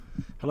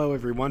Hello,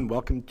 everyone.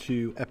 Welcome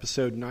to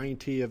episode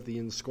 90 of the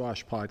In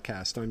Squash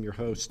podcast. I'm your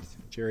host,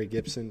 Jerry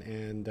Gibson,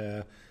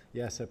 and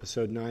yes,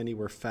 episode 90,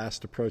 we're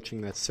fast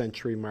approaching that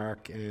century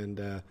mark,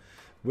 and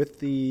with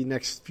the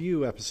next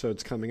few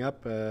episodes coming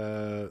up,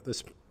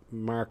 this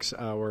marks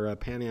our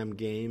Pan Am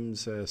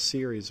Games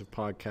series of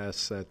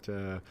podcasts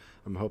that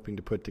I'm hoping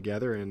to put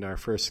together, and our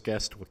first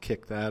guest will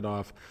kick that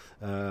off.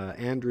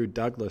 Andrew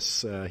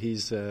Douglas,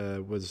 he's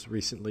was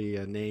recently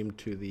named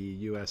to the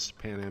U.S.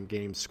 Pan Am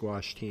Games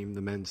squash team,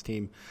 the men's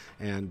team,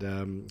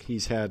 and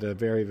he's had a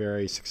very,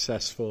 very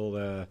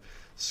successful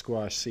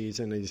squash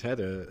season. He's had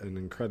an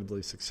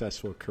incredibly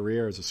successful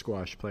career as a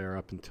squash player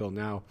up until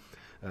now.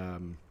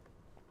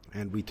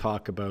 And we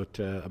talk about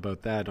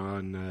that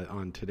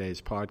on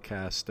today's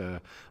podcast.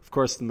 Of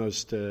course, the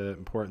most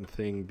important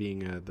thing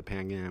being the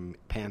Pan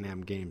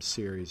Am Games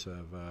series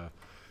of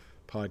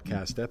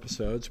podcast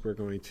episodes. We're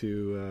going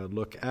to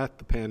look at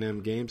the Pan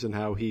Am Games and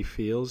how he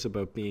feels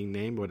about being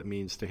named, what it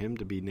means to him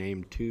to be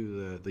named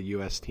to the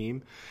U.S.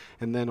 team,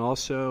 and then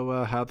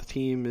also how the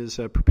team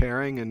is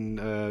preparing.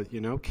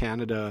 And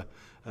Canada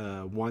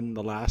won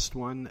the last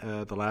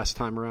one, the last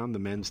time around, the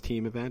men's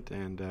team event.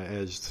 And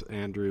as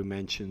Andrew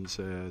mentions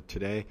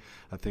today,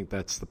 I think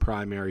that's the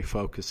primary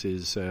focus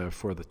is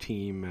for the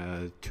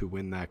team to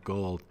win that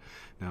gold.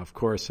 Now, of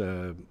course,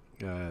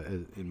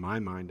 in my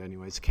mind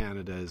anyways,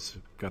 Canada has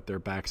got their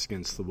backs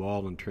against the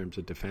wall in terms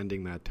of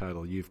defending that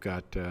title. You've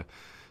got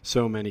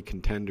so many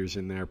contenders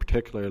in there,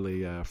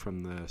 particularly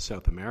from the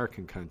South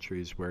American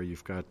countries, where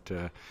you've got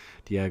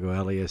Diego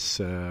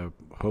Elias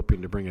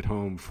hoping to bring it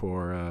home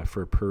for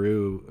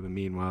Peru.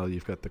 Meanwhile,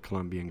 you've got the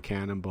Colombian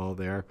Cannonball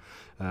there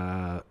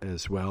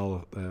as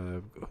well,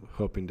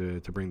 hoping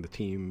to bring the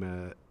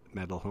team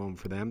medal home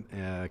for them.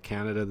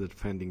 Canada, the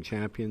defending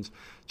champions,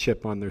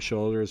 chip on their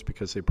shoulders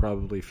because they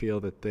probably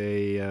feel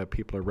that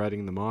people are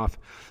writing them off.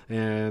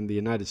 And the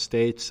United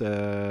States,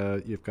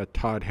 you've got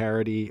Todd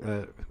Harrity,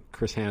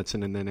 Chris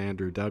Hansen, and then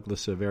Andrew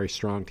Douglas, a very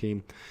strong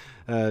team.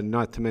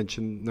 Not to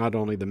mention not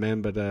only the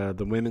men, but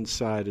the women's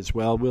side as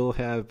well. We'll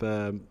have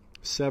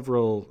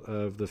several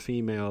of the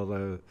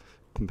female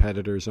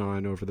competitors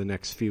on over the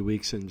next few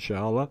weeks,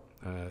 inshallah,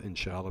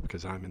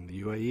 because I'm in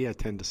the UAE. I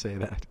tend to say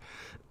that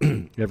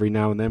every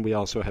now and then. We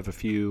also have a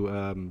few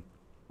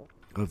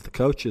of the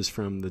coaches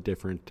from the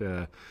different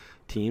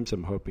teams.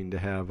 I'm hoping to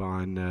have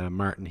on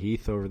Martin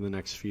Heath over the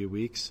next few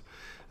weeks.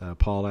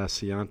 Paul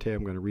Asciante,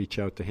 I'm going to reach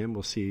out to him.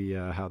 We'll see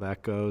how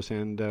that goes.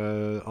 And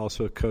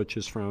also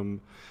coaches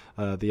from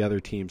the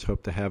other teams.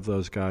 Hope to have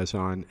those guys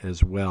on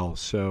as well.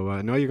 So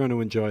I know you're going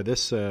to enjoy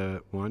this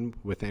one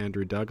with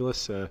Andrew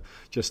Douglas.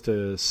 Just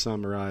to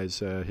summarize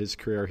his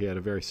career, he had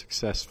a very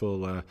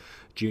successful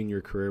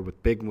junior career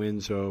with big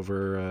wins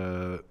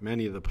over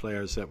many of the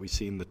players that we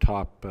see in the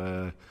top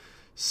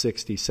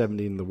 60,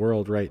 70 in the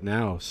world right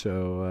now.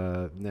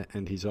 So,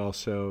 and he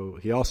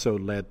also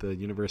led the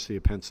University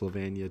of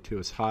Pennsylvania to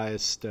his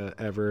highest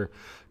ever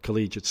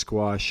collegiate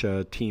squash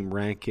team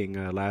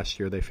ranking last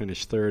year. They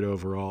finished third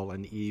overall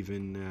and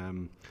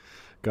even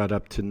got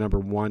up to number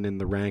one in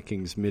the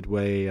rankings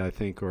midway, I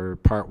think, or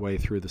partway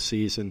through the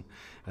season.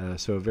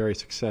 So a very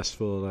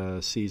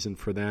successful season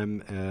for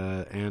them,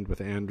 and with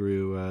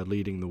Andrew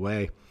leading the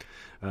way.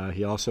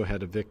 He also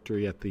had a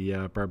victory at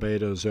the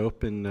Barbados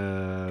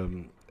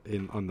Open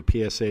on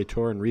the PSA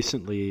Tour, and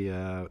recently,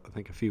 I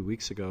think a few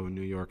weeks ago in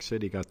New York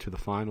City, got to the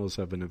finals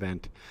of an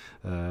event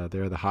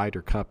there, the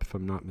Hyder Cup, if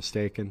I'm not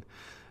mistaken.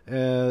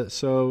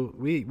 So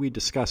we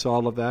discuss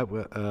all of that.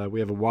 We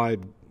have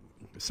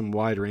some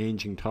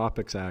wide-ranging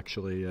topics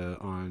actually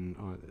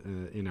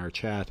in our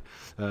chat,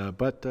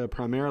 but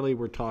primarily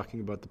we're talking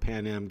about the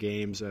Pan Am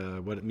Games,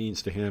 what it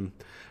means to him,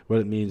 what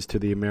it means to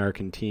the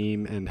American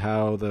team, and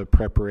how the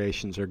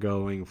preparations are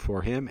going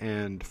for him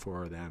and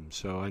for them.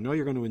 So I know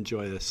you're going to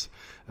enjoy this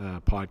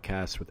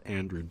podcast with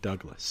Andrew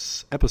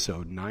Douglas,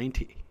 episode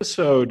 90.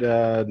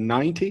 Episode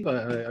 90,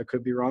 I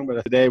could be wrong,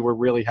 but today we're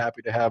really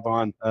happy to have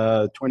on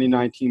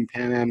 2019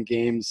 Pan Am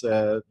Games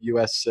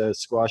U.S.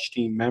 squash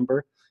team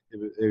member.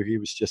 He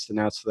was just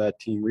announced for that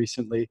team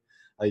recently.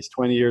 He's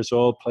 20 years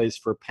old, plays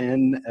for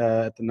Penn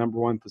at the number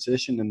one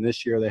position, and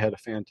this year they had a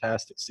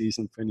fantastic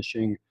season,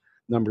 finishing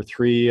number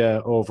 3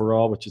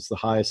 overall, which is the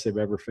highest they've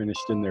ever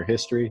finished in their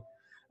history.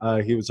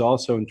 He was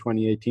also in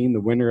 2018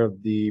 the winner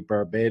of the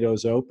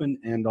Barbados Open,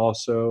 and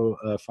also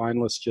a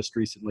finalist just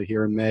recently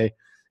here in May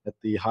at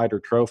the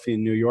Hyder Trophy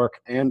in New York.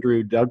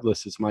 Andrew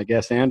Douglas is my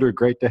guest. Andrew,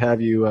 great to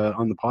have you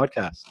on the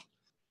podcast.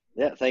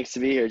 Yeah, thanks to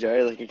be here,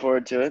 Jerry. Looking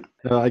forward to it.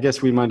 I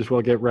guess we might as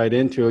well get right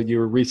into it. You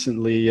were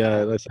recently,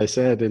 as I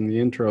said in the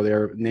intro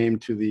there,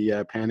 named to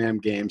the Pan Am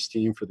Games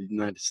team for the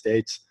United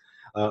States,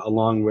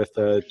 along with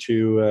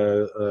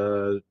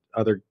 2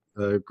 other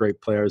great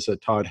players,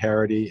 Todd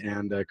Harrity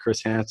and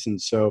Chris Hansen.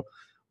 So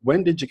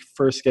when did you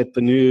first get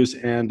the news,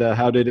 and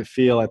how did it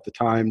feel at the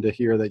time to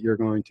hear that you're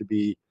going to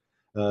be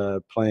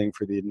playing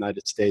for the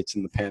United States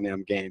in the Pan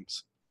Am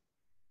Games?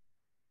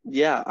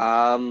 Yeah,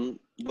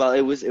 well,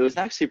 it was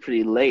actually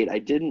pretty late. I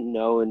didn't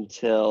know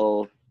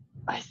until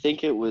I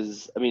think it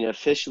was,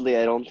 officially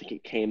I don't think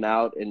it came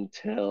out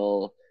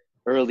until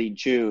early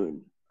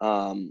June.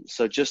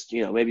 So just,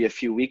 maybe a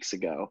few weeks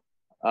ago.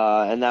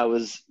 And that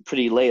was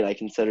pretty late, I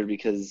considered,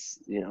 because,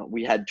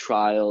 we had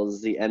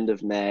trials the end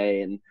of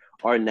May and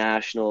our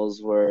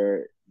nationals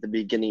were the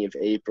beginning of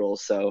April.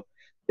 So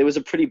there was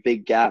a pretty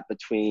big gap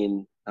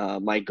between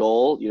my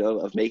goal,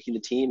 of making the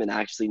team and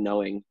actually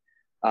knowing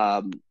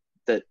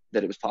that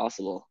it was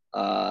possible.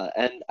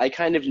 And I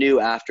kind of knew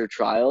after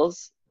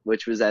trials,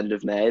 which was end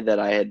of May, that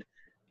I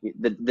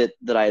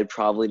had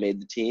probably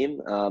made the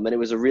team. And it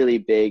was a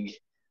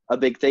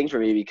big thing for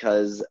me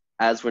because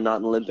as we're not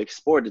an Olympic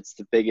sport, it's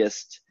the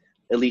biggest,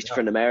 at least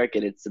for an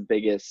American, it's the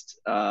biggest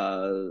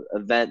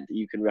event that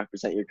you can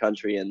represent your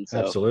country in. So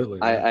Absolutely.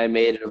 Yeah. I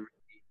made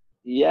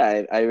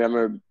it. I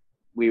remember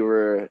we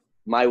were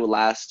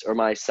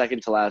my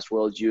second to last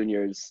World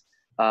Juniors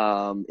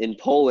in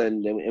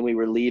Poland, and we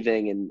were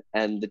leaving,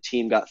 and the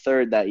team got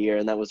third that year,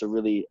 and that was a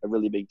really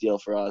big deal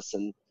for us.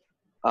 And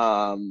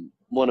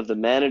one of the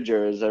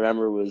managers I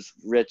remember was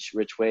Rich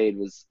Wade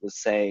was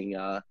saying,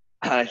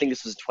 I think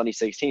this was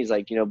 2016. He's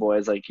like,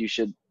 boys, like you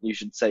should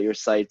set your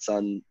sights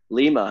on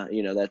Lima.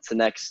 That's the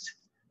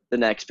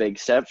next big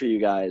step for you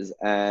guys.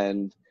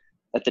 And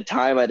at the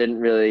time, I didn't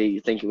really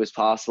think it was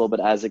possible,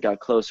 but as it got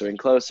closer and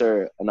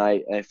closer, and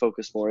I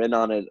focused more in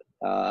on it,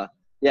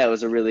 it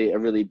was a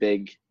really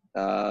big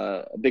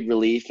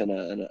relief and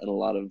a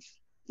lot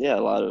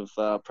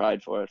of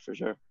pride for it, for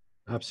sure.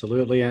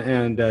 Absolutely,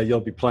 and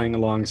you'll be playing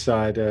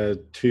alongside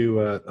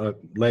two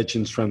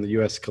legends from the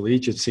U.S.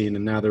 collegiate scene,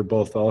 and now they're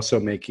both also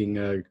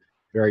making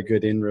very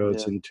good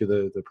inroads into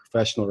the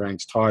professional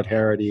ranks. Todd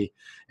Harity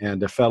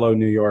and a fellow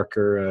New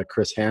Yorker,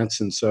 Chris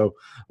Hansen. So,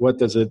 what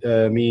does it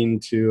mean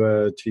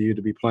to you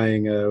to be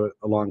playing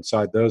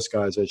alongside those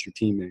guys as your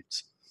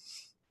teammates?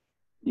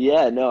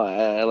 Yeah, no,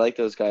 I like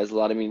those guys a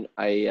lot. I mean,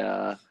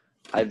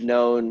 I've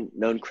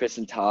known Chris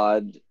and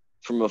Todd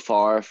from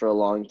afar for a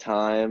long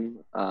time.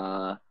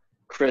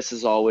 Chris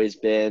has always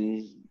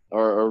been,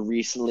 or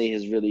recently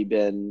has really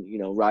been,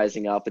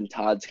 rising up, and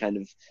Todd's kind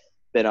of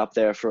been up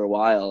there for a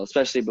while,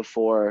 especially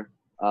before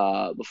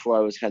I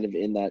was kind of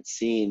in that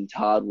scene.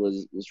 Todd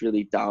was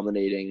really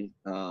dominating.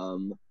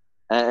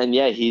 And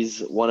he's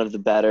one of the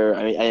better.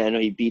 I mean, I know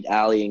he beat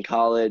Ali in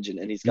college,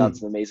 and he's got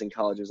some amazing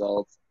college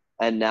results.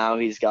 And now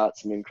he's got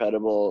some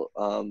incredible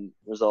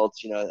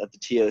results, at the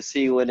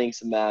TOC, winning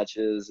some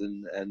matches,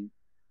 and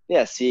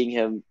seeing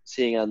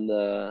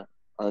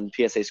on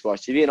PSA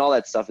Squash TV and all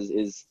that stuff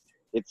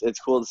it's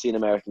cool to see an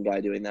American guy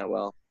doing that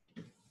well.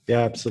 Yeah,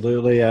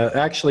 absolutely.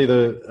 Actually,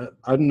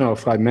 I don't know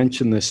if I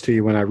mentioned this to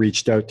you when I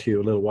reached out to you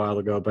a little while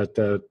ago, but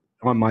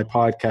on my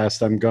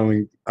podcast,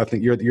 I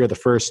think you're the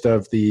first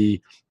of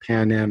the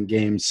Pan Am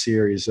Games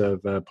series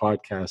of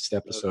podcast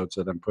episodes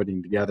that I'm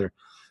putting together.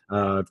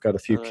 I've got a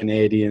few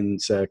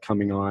Canadians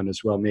coming on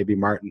as well. Maybe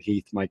Martin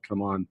Heath might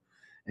come on,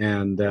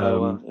 and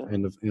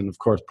of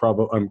course,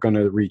 probably I'm going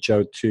to reach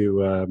out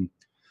to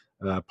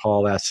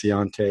Paul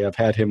Asciante. I've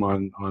had him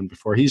on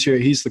before. He's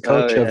the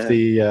coach of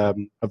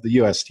the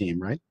U.S.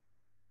 team, right?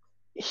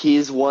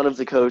 He's one of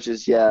the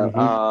coaches. Yeah.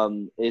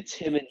 Mm-hmm. It's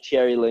him and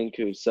Thierry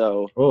Linku.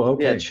 So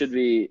it should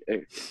be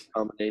a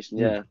combination.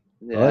 Yeah.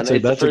 Well,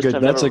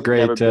 that's a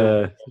great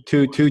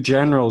two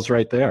generals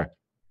right there.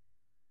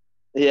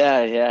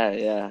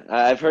 Yeah.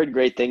 I've heard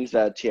great things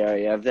about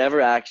Thierry. I've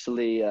never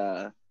actually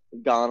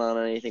gone on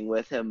anything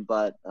with him,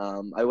 but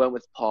I went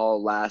with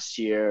Paul last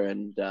year,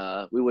 and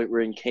we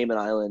were in Cayman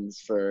Islands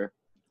for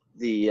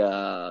the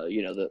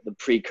the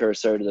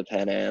precursor to the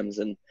Pan Ams,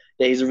 and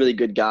he's a really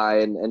good guy,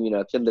 and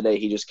at the end of the day,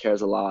 he just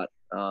cares a lot.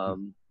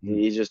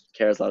 He just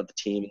cares a lot of the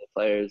team and the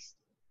players.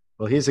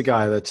 Well, he's a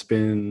guy that's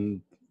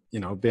been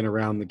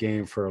around the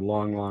game for a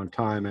long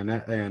time,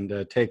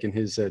 and taken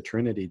his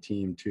Trinity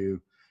team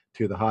to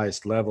the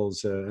highest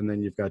levels. And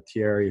then you've got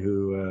Thierry,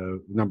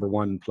 who number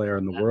one player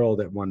in the world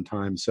at one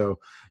time. So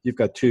you've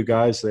got two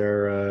guys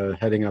there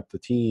heading up the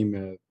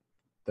team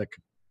that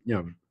could,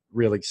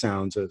 really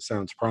sounds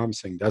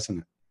promising, doesn't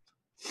it?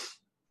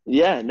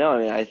 Yeah, no, I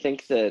mean, I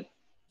think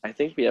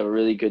we have a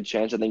really good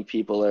chance. I think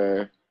people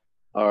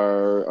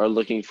are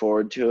looking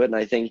forward to it. And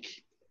I think,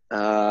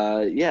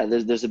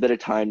 there's a bit of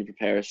time to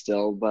prepare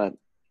still, but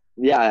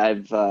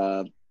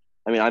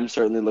I'm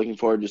certainly looking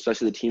forward to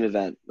especially the team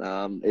event.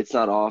 It's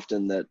not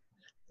often that,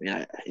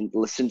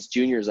 since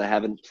juniors, I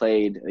haven't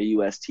played a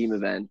U.S. team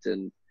event,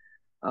 and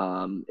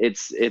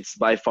it's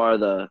by far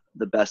the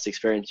best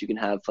experience you can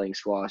have playing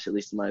squash, at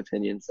least in my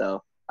opinion.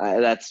 So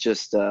that's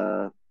just,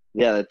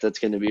 that's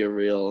going to be a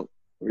real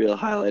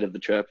highlight of the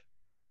trip.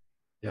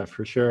 Yeah,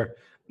 for sure.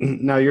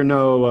 Now you're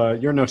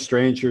no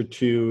stranger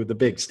to the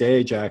big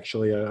stage.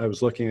 Actually, I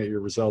was looking at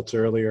your results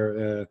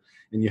earlier.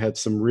 And you had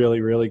some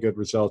really good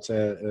results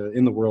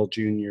in the World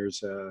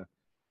Juniors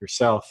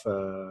yourself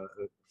for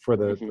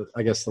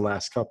I guess the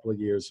last couple of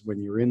years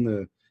when you were in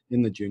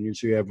the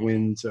juniors. You have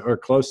wins or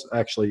close.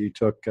 Actually, you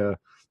took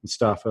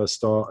Mustafa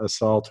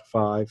Asal to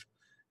 5,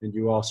 and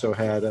you also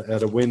had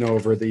a win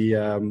over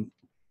the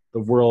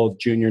World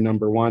Junior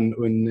number 1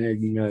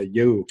 Unning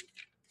Yu,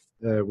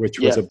 which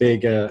was a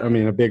big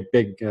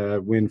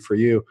win for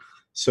you.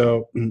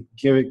 So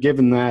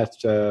given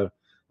that.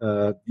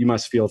 you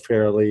must feel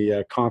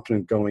fairly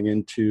confident going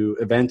into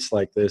events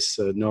like this,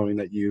 knowing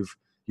that you've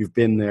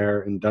been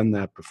there and done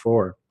that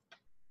before.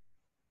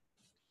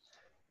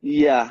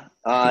 Yeah,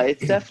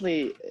 it's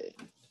definitely.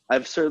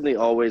 I've certainly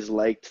always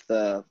liked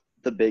the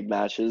big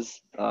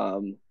matches.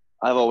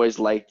 I've always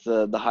liked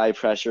the high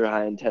pressure,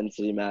 high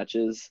intensity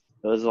matches.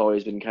 Those have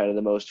always been kind of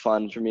the most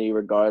fun for me,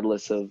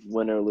 regardless of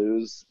win or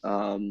lose.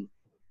 And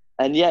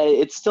yeah,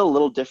 it's still a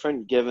little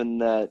different given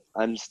that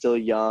I'm still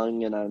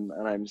young and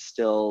I'm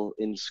still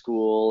in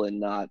school and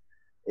not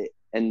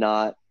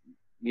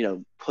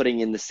putting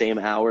in the same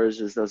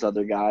hours as those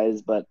other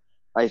guys. But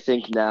I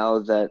think now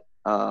that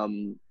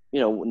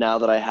now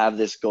that I have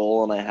this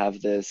goal and I have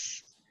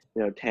this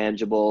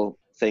tangible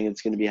thing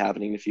that's going to be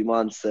happening in a few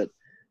months, that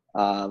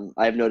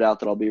I have no doubt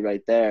that I'll be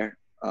right there.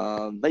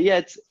 But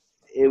yeah,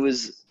 it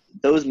was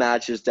those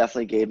matches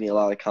definitely gave me a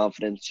lot of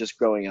confidence just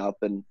growing up,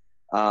 and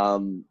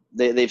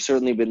they've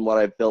certainly been what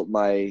I've built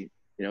my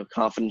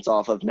confidence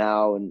off of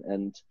now,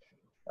 and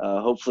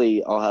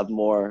hopefully I'll have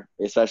more,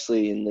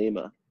 especially in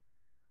Lima.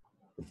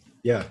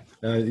 Yeah,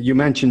 you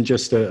mentioned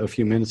just a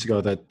few minutes ago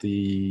that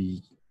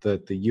the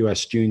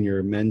U.S.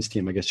 junior men's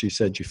team, I guess you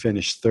said you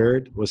finished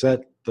third. Was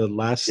that the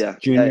last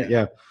junior?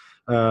 Yeah.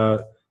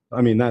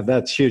 I mean,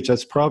 that's huge.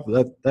 That's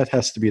probably that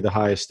has to be the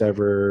highest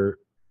ever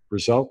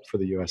result for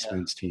the U.S.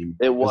 men's team.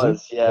 It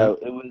was, yeah.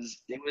 It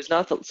was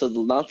not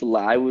the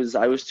I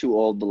was too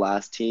old. The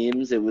last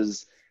teams. It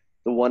was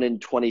the one in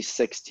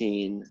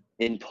 2016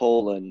 in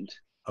Poland,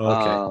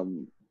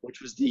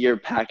 which was the year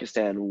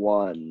Pakistan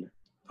won.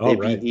 They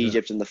beat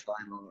Egypt in the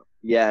final.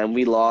 Yeah, and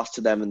we lost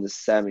to them in the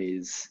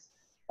semis.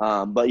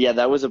 But yeah,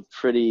 that was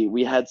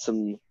we had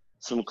some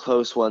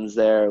close ones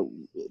there.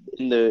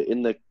 In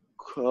the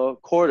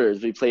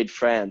quarters, we played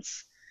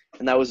France,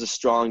 and that was a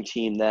strong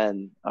team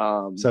then.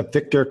 So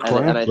Victor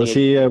Cramp, was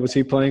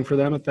he playing for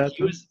them at that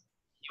time?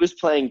 He was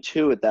playing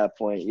too at that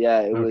point.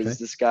 Yeah, it was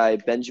this guy,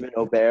 Benjamin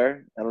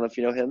Aubert. I don't know if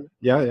you know him.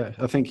 Yeah.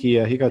 I think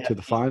he got to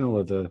the final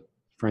of the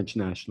French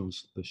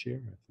nationals this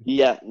year.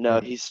 Yeah,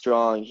 no, he's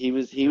strong. He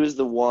was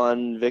the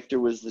one. Victor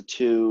was the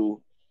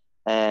two,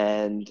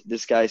 and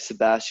this guy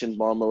Sebastian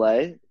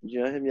Bonmalet.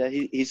 You know him? Yeah,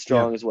 he's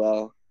strong as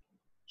well.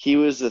 He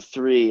was the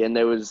three, and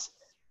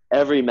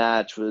every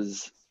match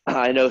was.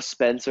 I know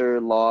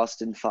Spencer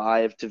lost in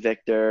 5 to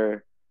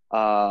Victor,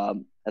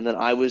 and then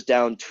I was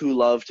down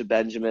 2-love to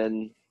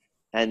Benjamin,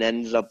 and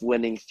ended up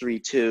winning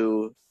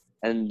 3-2,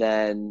 and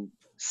then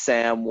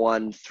Sam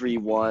won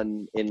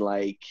 3-1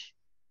 in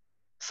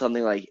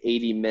something like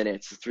 80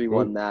 minutes, a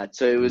 3-1 match.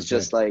 So it was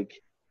just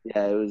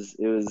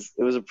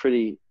it was a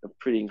pretty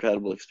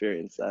incredible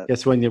experience. That.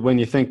 Yes, when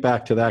you think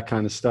back to that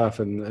kind of stuff,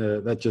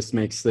 and that just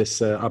makes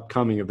this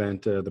upcoming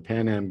event, the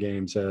Pan Am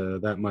Games,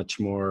 that much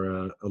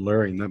more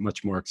alluring, that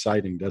much more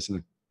exciting, doesn't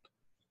it?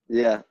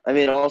 Yeah, I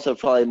mean, also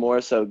probably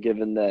more so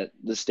given that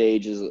the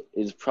stage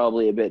is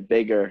probably a bit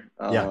bigger.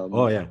 Yeah.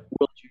 Oh yeah.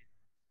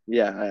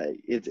 Yeah,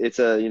 it's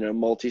a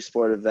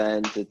multi-sport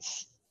event.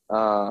 It's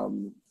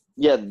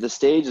the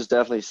stage is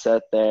definitely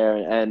set there,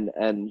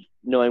 and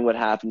knowing what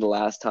happened the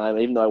last time,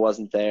 even though I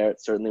wasn't there,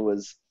 it certainly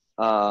was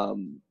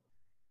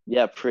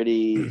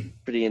pretty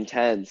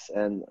intense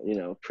and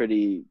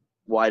pretty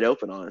wide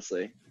open,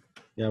 honestly.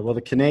 Yeah, well,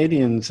 the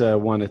Canadians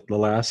won it the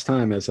last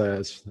time, as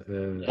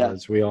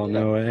we all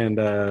know, and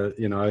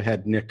I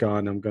had Nick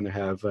on. I'm going to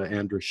have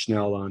Andrew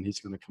Schnell on. He's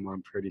going to come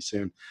on pretty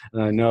soon,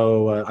 and I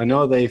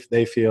know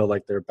they feel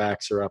like their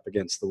backs are up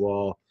against the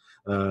wall.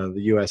 The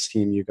U.S.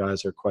 team, you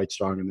guys are quite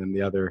strong, and then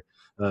the other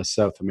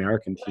South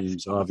American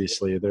teams,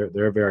 obviously,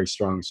 they're very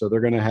strong. So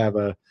they're going to have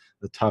a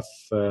tough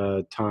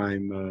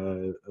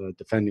time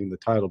defending the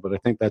title. But I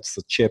think that's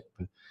the chip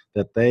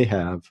that they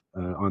have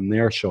on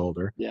their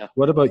shoulder. Yeah.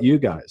 What about you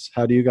guys?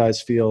 How do you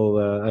guys feel?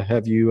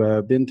 Have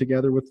you been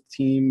together with the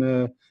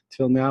team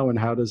till now? And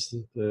how do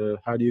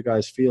you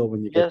guys feel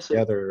when you get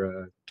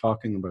together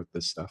talking about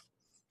this stuff?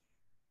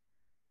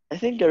 I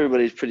think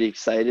everybody's pretty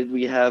excited.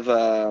 We have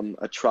a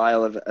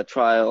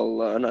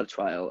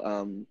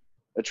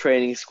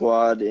training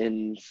squad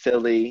in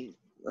Philly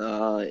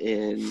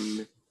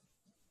in,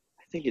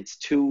 I think it's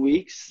 2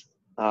 weeks.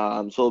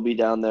 So we'll be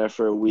down there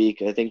for a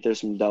week. I think there's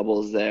some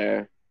doubles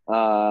there.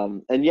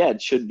 And yeah,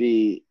 it should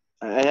be,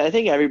 I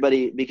think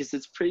everybody, because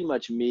it's pretty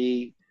much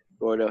me,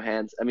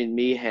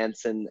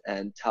 Hansen,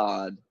 and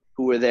Todd,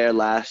 who were there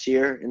last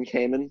year in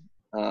Cayman.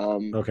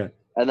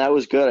 And that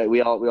was good. We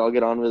all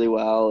get on really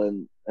well,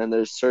 and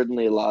there's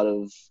certainly a lot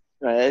of,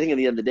 I think at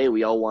the end of the day,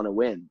 we all want to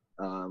win.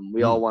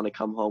 We all want to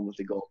come home with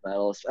the gold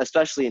medal,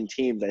 especially in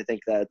teams. I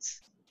think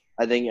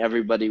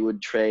everybody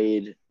would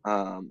trade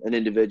an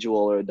individual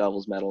or a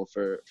doubles medal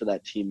for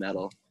that team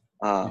medal.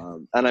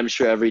 And I'm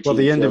sure every team. Well,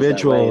 the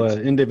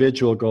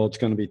individual goal is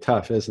going to be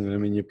tough, isn't it? I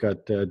mean, you've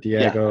got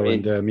Diego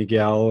and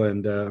Miguel,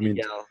 and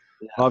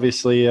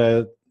obviously,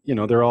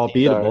 they're all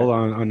beatable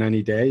on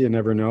any day. You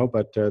never know,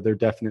 but they're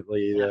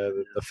definitely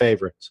the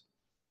favorites.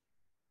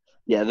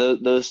 Yeah,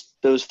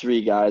 those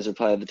three guys are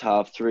probably the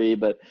top three,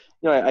 but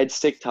I'd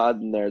stick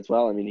Todd in there as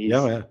well. I mean, he's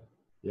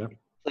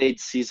played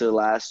Caesar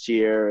last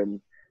year,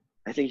 and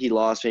I think he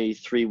lost maybe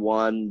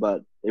 3-1,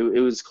 but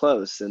it was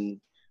close, and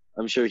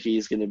I'm sure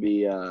he's going to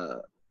be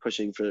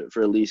pushing for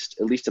at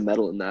least a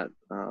medal in that.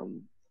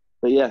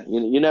 But yeah,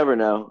 you never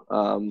know.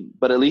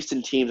 But at least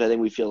in teams, I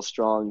think we feel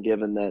strong,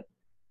 given that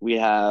we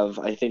have.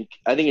 I think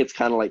it's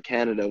kind of like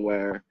Canada,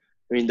 where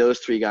I mean, those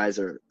three guys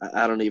are.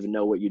 I don't even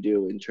know what you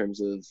do in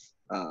terms of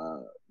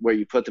where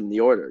you put them in the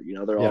order.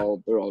 Yeah. They're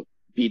all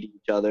beating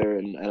each other,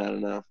 and I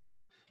don't know.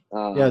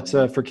 Yeah, it's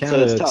for So it's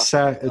Canada.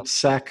 tough.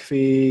 It's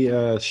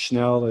Sackvey,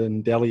 Schnell,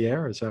 and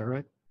Deliere. Is that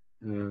right?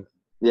 Uh,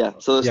 Yeah,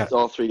 so those yeah,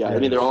 all three guys. I yeah,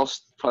 mean, yeah. they're all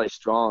probably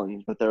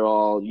strong, but they're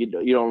all you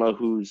don't know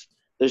who's.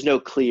 There's no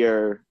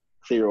clear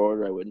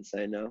order. I wouldn't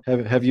say no.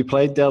 Have you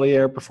played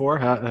Deliere before?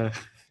 I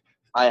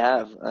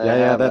have, I Yeah,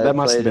 yeah. have. That I've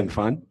must have played been him.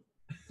 fun.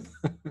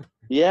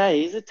 Yeah,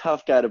 he's a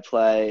tough guy to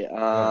play.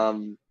 Yeah,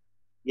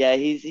 Yeah,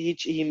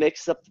 he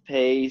mixes up the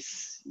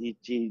pace. He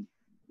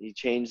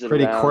changes it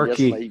pretty around. He doesn't let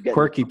quirky, you get in your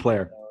quirky comfort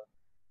player. zone.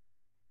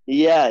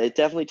 Yeah, it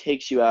definitely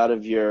takes you out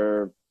of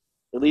your.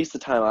 At least the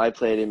time I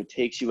played him, it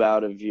takes you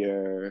out of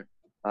your.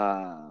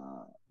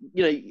 Uh,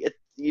 you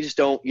just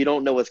don't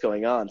know what's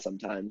going on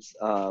sometimes.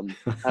 And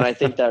I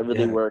think that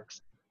really Yeah, yeah,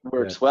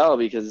 works well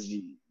because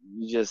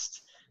you're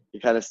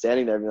kind of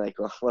standing there and be like,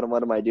 well,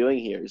 what am I doing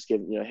here? Just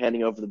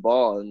handing over the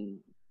ball and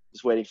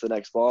just waiting for the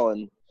next ball,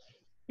 and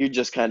you're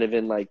just kind of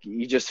in like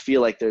you just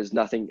feel like there's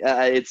nothing.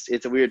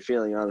 It's a weird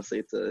feeling,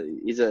 honestly.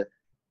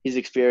 He's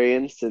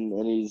experienced and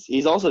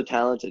he's also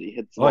talented. He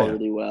hits the oh ball yeah,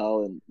 really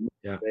well and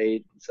yeah,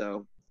 great.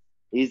 So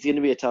he's going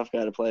to be a tough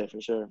guy to play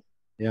for sure.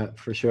 yeah,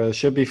 for sure. It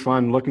should be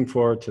fun. Looking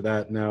forward to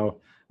that. Now,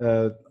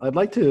 I'd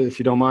like to, if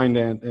you don't mind,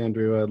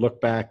 Andrew, look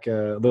back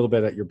a little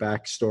bit at your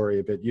backstory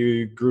a bit.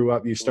 You grew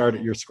up. You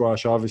started Mhm. your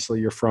squash. Obviously,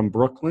 you're from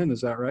Brooklyn.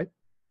 Is that right?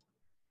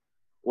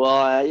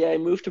 Well, yeah, I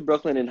moved to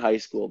Brooklyn in high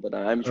school, but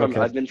Okay.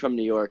 I've been from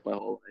New York my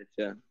whole life.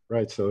 Yeah,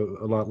 Right. So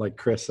a lot like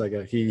Chris, I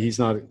guess he's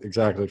not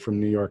exactly from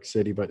New York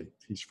City, but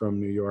he's from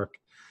New York.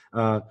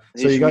 So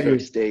he's you from New got York your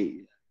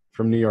State.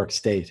 from New York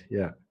State,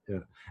 yeah, yeah,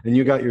 and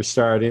you got your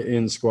start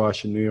in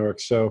squash in New York.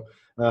 So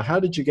how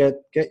did you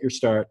get your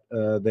start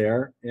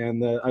there?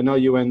 And I know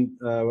you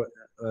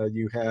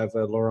have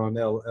Laurent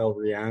El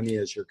Riani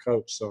as your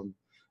coach. So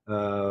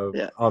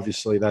Yeah.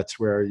 obviously that's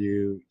where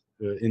you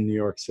in New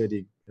York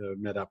City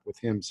met up with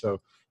him.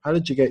 So how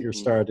did you get your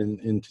Mhm. start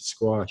into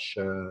squash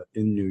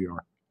in New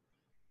York?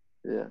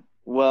 Yeah.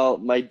 Well,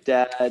 my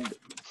dad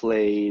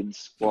played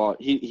squash.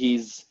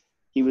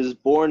 He was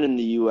born in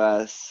the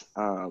U.S.,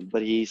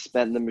 but he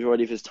spent the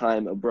majority of his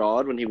time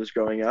abroad when he was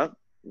growing up.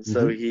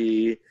 So Hmm.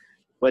 he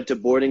went to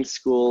boarding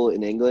school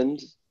in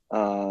England,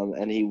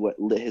 and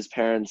his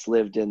parents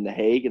lived in The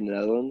Hague in the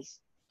Netherlands.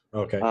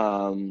 Okay.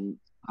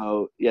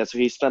 So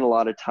he spent a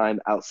lot of time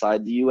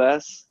outside the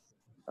U.S.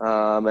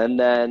 And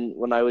then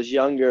when I was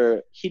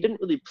younger, he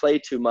didn't really play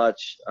too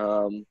much.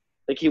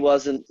 Like he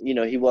wasn't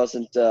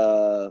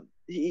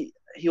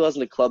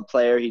a club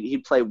player.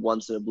 He'd play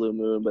once in a blue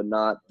moon, but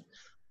not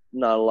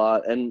a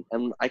lot. And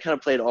I kind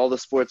of played all the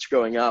sports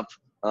growing up.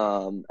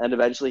 And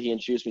eventually he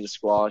introduced me to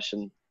squash.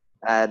 And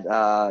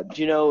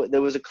do you know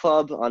there was a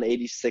club on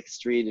 86th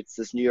Street? It's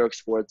this New York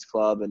sports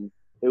club, and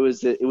it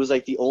was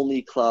like the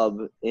only club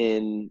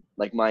in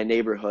like my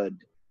neighborhood.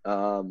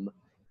 And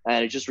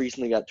it just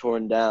recently got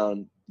torn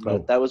down.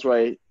 But Oh, that was where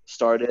I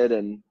started,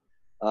 and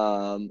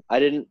I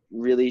didn't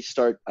really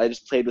start. I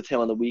just played with him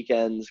on the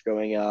weekends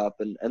growing up,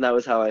 and that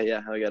was how I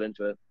got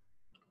into it.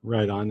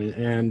 right on.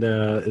 And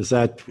is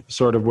that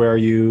sort of where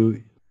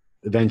you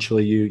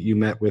eventually you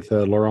met with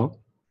Laurent?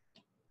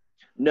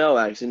 No,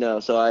 actually, no.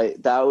 So I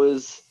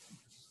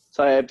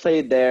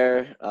played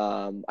there.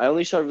 I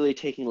only started really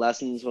taking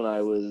lessons when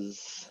I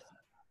was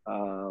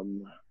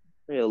um,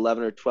 maybe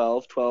 11 or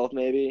 12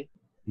 maybe.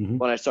 Hmm.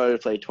 When I started to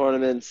play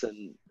tournaments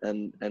and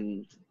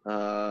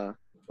or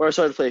I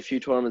started to play a few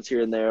tournaments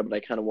here and there, but I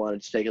kind of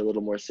wanted to take it a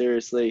little more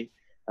seriously.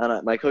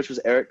 And my coach was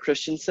Eric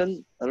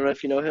Christensen. I don't know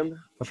if you know him.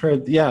 I've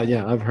heard, yeah,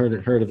 yeah, I've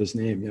heard of his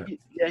name. Yeah.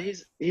 Yeah,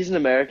 he's an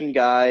American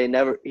guy. He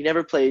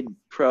never played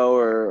pro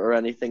or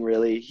anything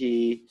really.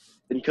 He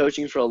been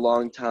coaching for a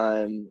long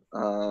time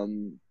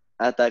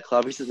at that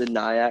club. He's at the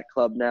Nyack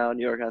Club now,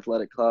 New York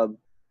Athletic Club.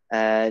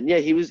 And yeah,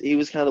 he was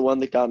kind of the one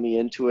that got me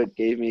into it.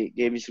 Gave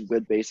me some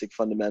good basic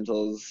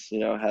fundamentals.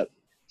 Had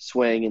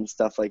swing and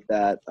stuff like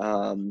that.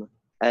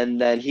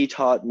 And then he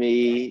taught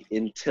me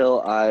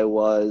until I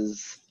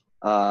was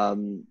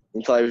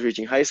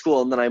reaching high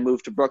school, and then I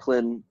moved to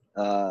Brooklyn.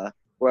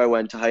 Where I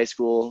went to high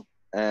school,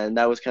 and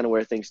that was kind of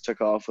where things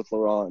took off with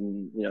Laurent.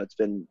 And it's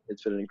been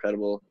an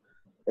incredible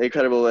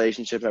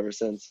relationship ever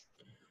since.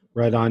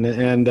 Right on.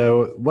 And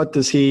what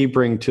does he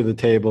bring to the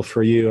table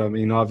for you? I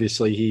mean,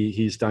 obviously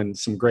he's done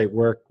some great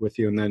work with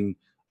you, and then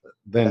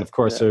Yeah, of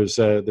course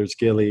yeah, there's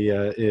Gilly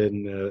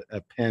in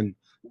at Penn,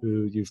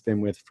 who you've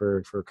been with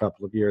for a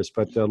couple of years.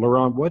 But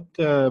Laurent,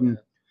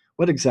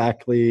 what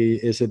exactly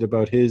is it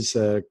about his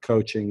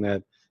coaching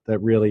that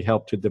really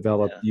helped to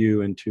develop yeah.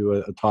 you into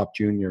a top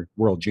junior,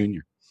 world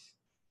junior?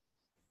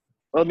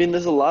 Well, I mean,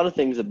 there's a lot of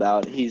things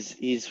about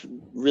he's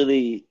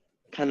really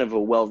kind of a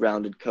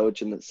well-rounded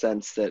coach in the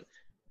sense that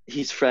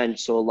he's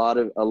French, so a lot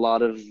of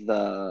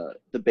the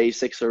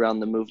basics around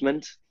the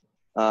movement.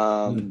 Mm.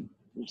 Um,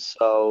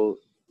 so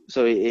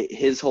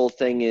his whole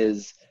thing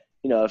is,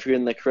 if you're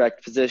in the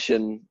correct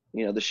position,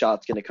 the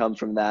shot's going to come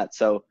from that.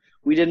 So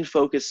we didn't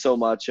focus so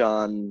much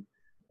on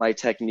my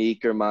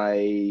technique or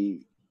my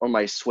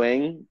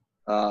swing.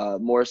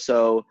 More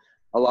so,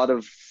 a lot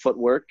of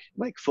footwork,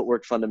 like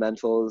footwork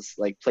fundamentals,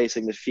 like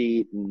placing the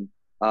feet and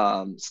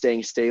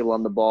staying stable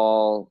on the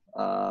ball.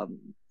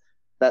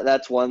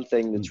 That's one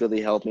thing Mm. that's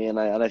really helped me, and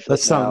I feel like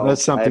That's now I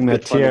something have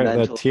that good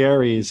fundamentals.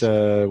 Thierry's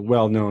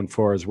well known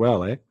for as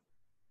well, eh?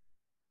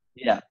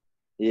 Yeah,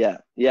 yeah.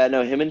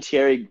 No, him and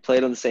Thierry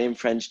played on the same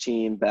French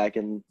team back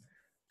in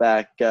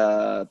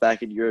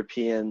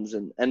Europeans,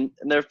 and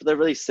they're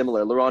really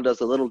similar. Laurent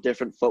does a little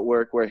different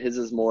footwork, where his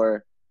is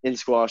more, in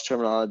squash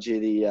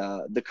terminology,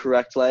 the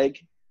correct leg,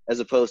 as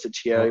opposed to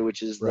Thierry, Oh,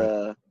 which is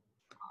right.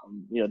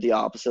 the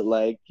opposite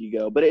leg you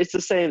go. But it's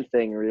the same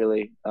thing,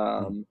 really.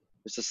 Mm.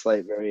 It's a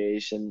slight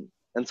variation.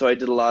 And so I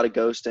did a lot of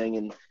ghosting,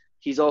 and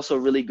he's also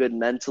really good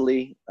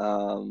mentally.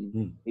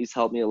 Mm. He's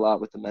helped me a lot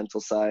with the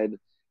mental side.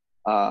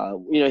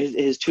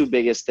 His two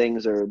biggest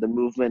things are the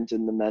movement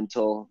and the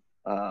mental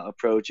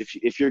approach.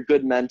 If you're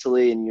good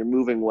mentally and you're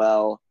moving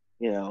well,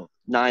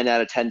 9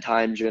 out of 10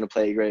 times you're going to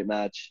play a great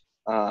match.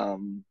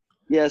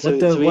 Yeah, so he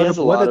has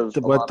a What lot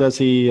of does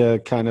he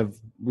kind of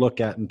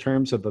look at in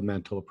terms of a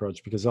mental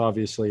approach? Because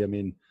obviously, I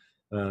mean,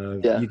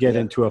 yeah, you get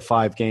yeah. into a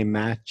 5 game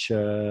match.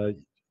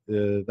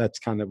 That's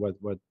kind of what,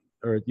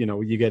 or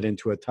you get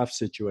into a tough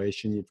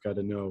situation. You've got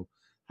to know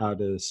how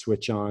to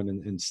switch on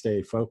and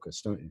stay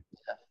focused, don't you?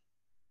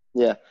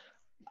 Yeah,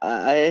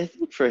 I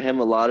think for him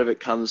a lot of it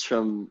comes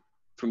from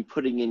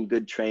putting in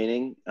good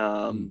training,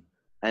 Mm.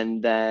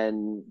 and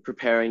then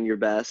preparing your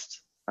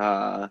best,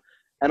 and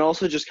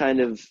also just kind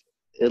of,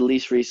 at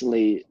least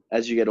recently,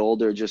 as you get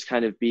older, just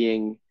kind of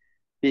being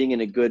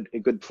in a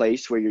good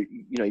place where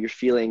you're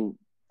feeling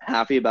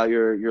happy about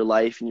your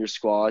life and your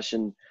squash,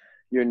 and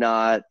you're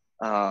not,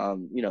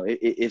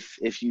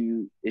 if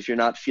you're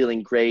not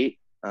feeling great,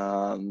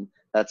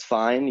 that's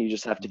fine. You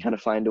just have to kind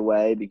of find a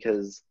way,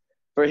 because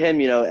for him,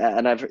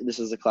 and this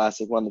is a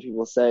classic one that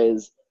people say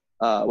is,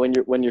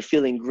 when you're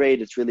feeling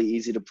great, it's really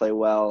easy to play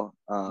well,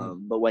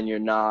 Mm. but when you're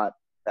not,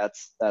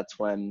 that's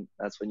when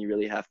you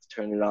really have to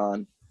turn it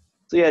on.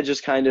 So yeah,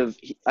 just kind of,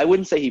 I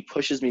wouldn't say he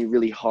pushes me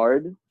really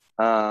hard,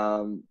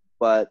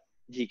 but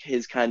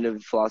his kind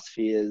of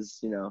philosophy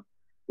is,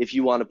 if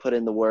you want to put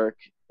in the work,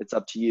 it's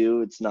up to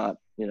you. It's not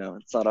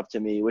up to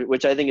me,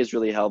 which I think has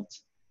really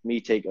helped me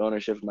take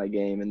ownership of my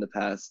game in the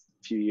past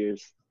few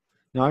years.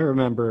 Now, I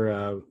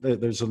remember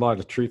there's a lot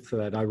of truth to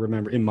that. I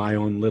remember in my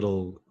own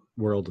little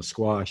world of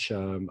squash,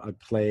 I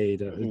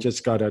played, Hmm.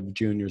 just got out of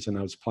juniors, and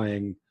I was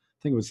playing, I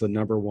think it was the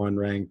number one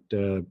ranked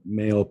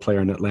male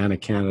player in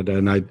Atlantic, Canada.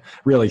 And I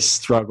really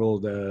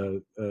struggled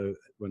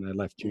when I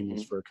left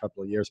juniors Hmm. for a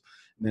couple of years.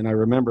 And then I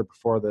remember it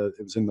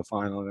was in the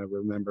final, and I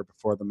remember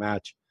before the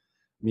match,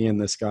 me and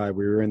this guy,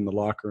 we were in the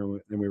locker room,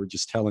 and we were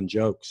just telling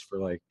jokes for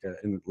like,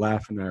 and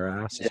laughing our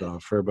asses Yeah.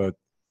 off for about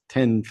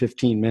 10,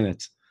 15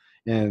 minutes.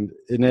 And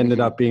it ended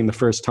Hmm. up being the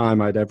first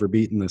time I'd ever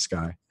beaten this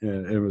guy.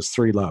 And it was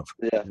 3-love.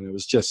 Yeah. And it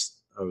was just,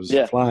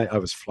 Yeah. I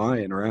was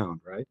flying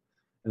around. Right.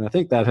 And I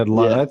think that had a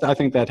Yeah. lot, I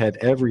think that had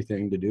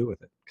everything to do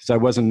with it, because I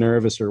wasn't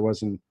nervous or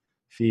wasn't Yeah.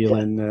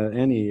 feeling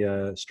any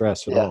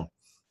stress at Yeah. all.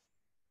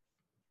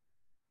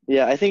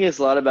 Yeah. I think it's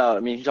a lot about, I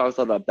mean, he talks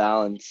a lot about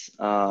balance,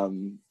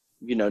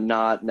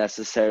 not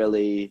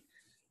necessarily,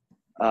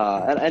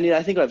 and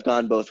I think I've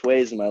gone both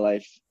ways in my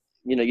life.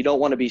 You don't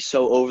want to be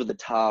so over the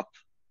top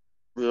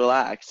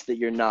relaxed that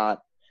you're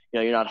not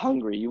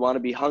hungry. You want to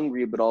be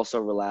hungry but also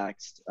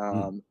relaxed,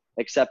 Mm.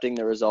 accepting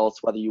the results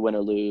whether you win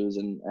or lose,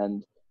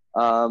 and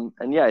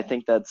yeah, I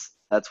think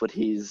that's what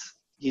he's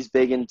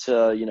big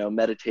into,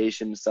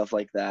 meditation and stuff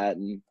like that,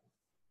 and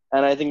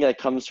I think that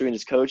comes through in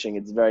his coaching.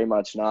 It's very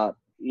much not,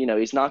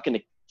 he's not going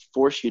to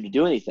force you to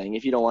do anything.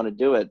 If you don't want to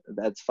do it,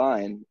 that's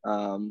fine.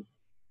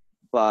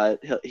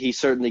 But he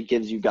certainly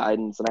gives you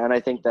guidance, and I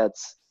think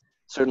that's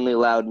certainly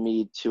allowed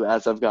me to,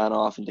 as I've gone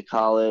off into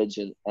college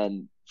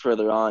and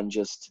further on,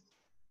 just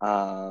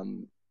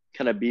kind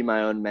of be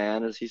my own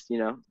man, as he's,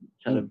 kind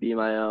Mm. of be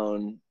my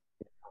own.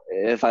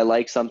 If I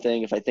like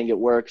something, if I think it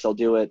works, I'll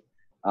do it.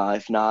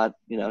 If not,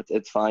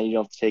 it's fine. You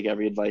don't have to take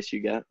every advice you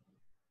get.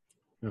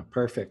 Oh,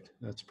 perfect.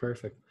 That's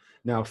perfect.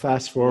 Now,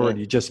 fast Yeah. forward,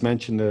 you just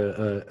mentioned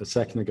a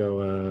second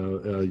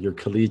ago your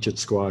collegiate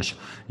squash.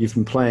 You've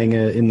been playing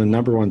in the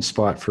number one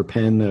spot for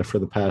Penn for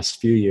the past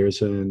few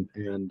years, and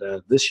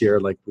this year,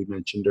 like we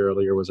mentioned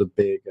earlier, was a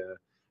big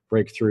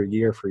breakthrough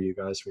year for you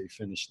guys, where you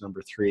finished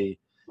number three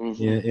Hmm.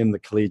 in the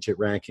collegiate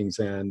rankings,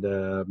 and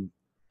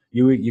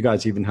you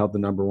guys even held the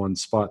number one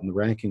spot in the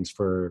rankings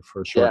for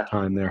a short Yeah.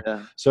 time there.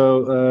 Yeah.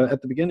 So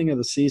at the beginning of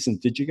the season,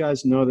 did you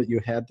guys know that you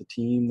had the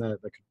team that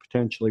could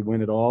potentially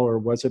win it all, or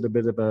was it a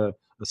bit of a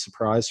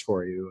surprise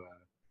for you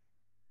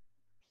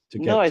to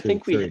No, get I to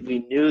think we three? we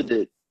knew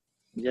that.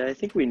 Yeah, I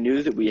think we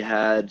knew that we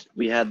had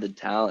the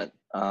talent.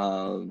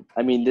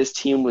 I mean, this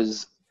team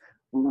was,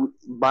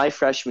 my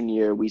freshman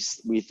year. We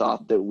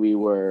thought that we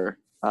were.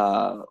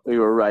 we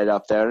were right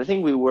up there. And I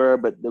think we were,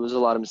 but there was a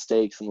lot of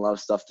mistakes and a lot of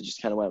stuff that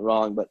just kind of went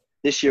wrong. But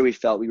this year we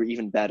felt we were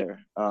even better.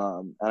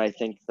 And I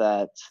think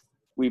that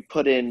we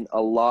put in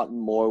a lot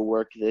more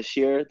work this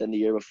year than the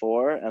year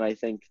before. And I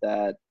think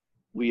that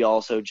we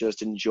also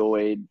just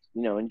enjoyed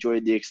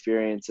the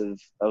experience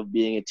of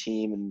being a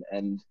team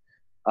and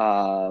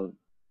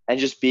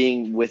just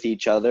being with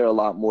each other a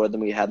lot more than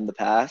we had in the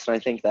past. And I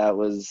think that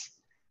was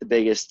the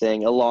biggest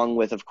thing, along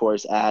with, of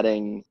course,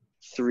 adding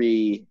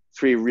three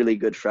really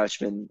good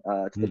freshmen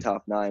to the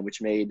top nine,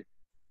 which made,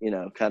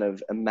 kind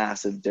of a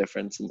massive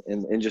difference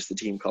in just the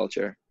team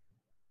culture.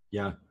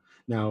 Yeah.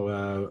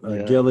 Now,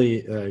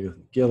 Gilly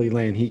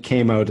Lane, he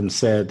came out and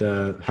said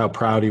how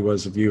proud he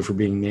was of you for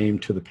being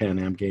named to the Pan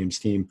Am Games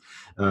team.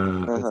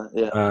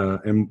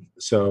 And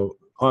so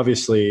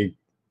obviously,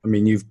 I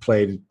mean, you've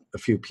played a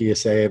few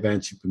PSA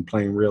events. You've been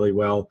playing really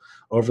well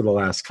over the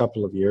last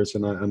couple of years.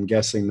 And I'm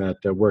guessing that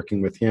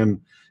working with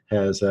him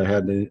has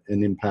had an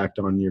impact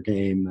on your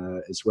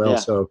game as well.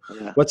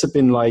 What's it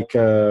been like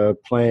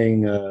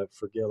playing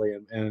for Gilly,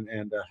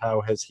 and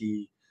how has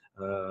he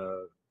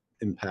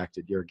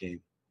impacted your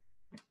game?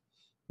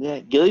 Yeah,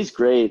 Gilly's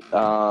great.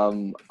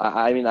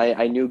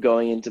 I knew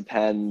going into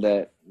Penn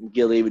that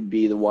Gilly would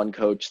be the one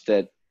coach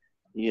that,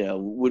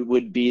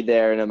 would be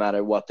there no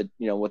matter what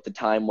the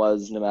time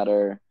was, no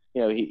matter,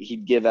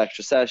 he'd give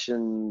extra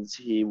sessions.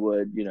 He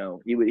would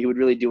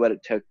really do what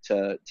it took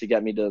to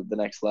get me to the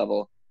next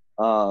level.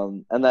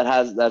 And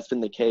that's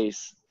been the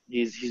case.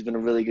 He's been a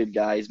really good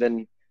guy. He's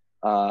been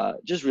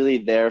just really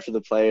there for the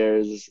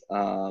players.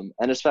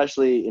 And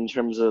especially in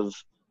terms of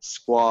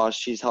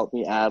squash, he's helped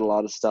me add a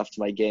lot of stuff to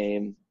my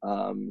game,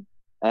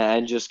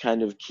 and just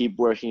kind of keep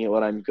working at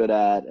what I'm good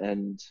at,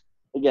 and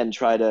again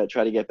try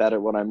to get better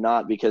at what I'm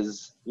not,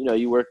 because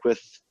you work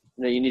with,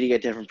 you need to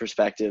get different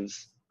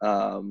perspectives,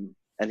 and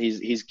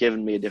he's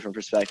given me a different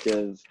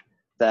perspective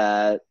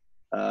that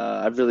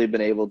I've really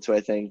been able to,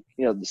 I think,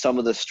 some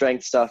of the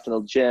strength stuff in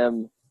the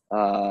gym,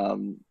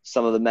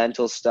 some of the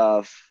mental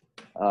stuff,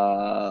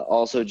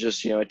 also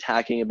just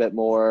attacking a bit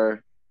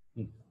more.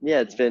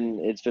 Yeah, it's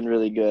been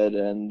really good,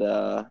 and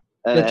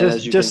Andrew,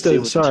 just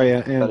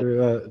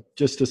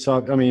to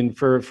stop. I mean,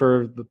 for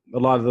a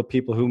lot of the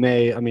people who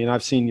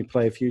I've seen you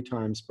play a few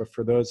times, but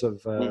for those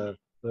of the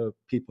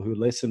people who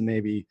listen,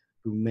 maybe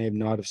who may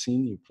not have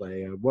seen you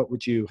play,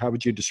 how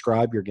would you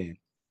describe your game?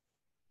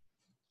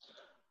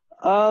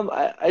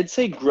 I'd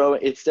say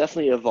it's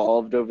definitely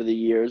evolved over the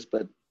years,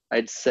 but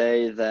I'd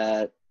say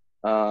that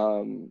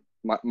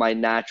my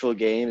natural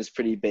game is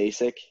pretty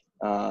basic.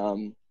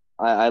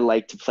 I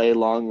like to play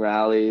long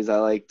rallies. I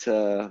like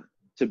to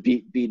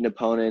beat an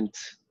opponent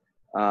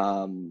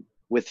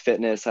with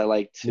fitness. I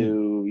like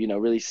to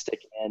really stick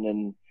in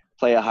and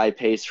play a high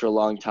pace for a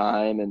long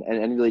time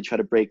and really try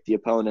to break the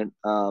opponent.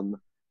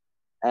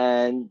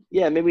 And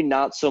yeah, maybe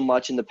not so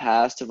much in the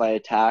past have I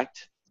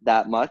attacked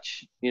that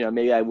much.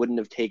 Maybe I wouldn't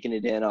have taken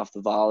it in off the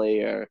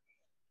volley or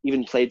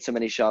even played so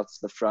many shots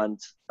to the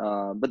front.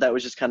 But that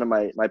was just kind of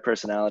my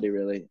personality,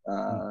 really.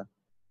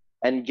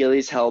 And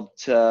Gilly's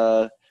helped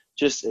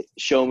just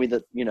show me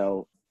that,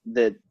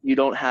 that you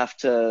don't have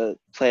to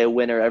play a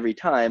winner every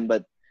time,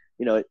 but,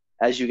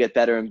 as you get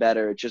better and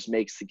better, it just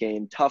makes the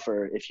game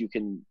tougher if you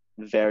can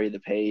vary the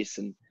pace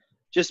and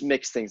just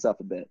mix things up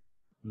a bit.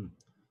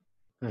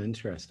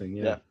 Interesting.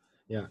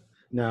 Yeah.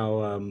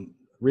 Now,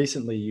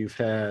 recently you've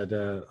had,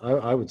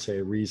 I would say,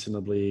 a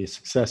reasonably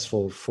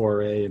successful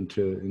foray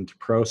into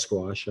pro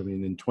squash. I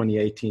mean, in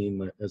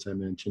 2018, as I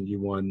mentioned, you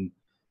won,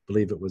 I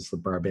believe it was the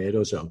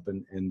Barbados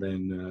Open, and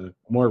then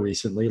more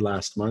recently,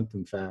 last month,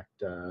 in fact,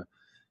 the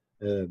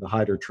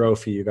Hyder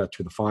Trophy, you got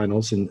to the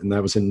finals, and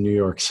that was in New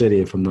York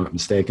City, if I'm not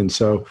mistaken.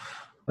 So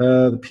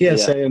the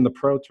PSA and the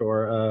Pro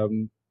Tour,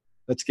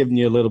 that's given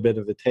you a little bit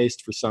of a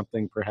taste for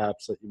something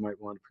perhaps that you might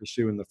want to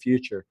pursue in the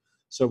future.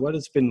 So what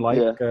has been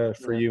like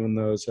for you in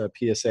those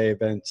PSA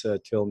events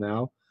till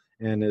now?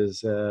 And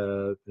has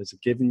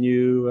it given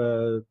you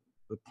a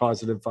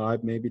positive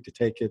vibe maybe to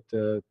take it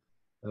to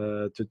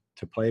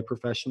play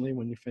professionally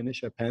when you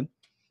finish at Penn?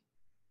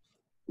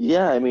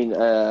 Yeah, I mean,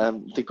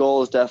 the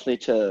goal is definitely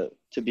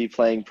to be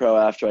playing pro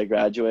after I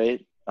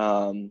graduate.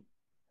 And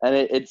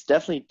it's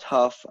definitely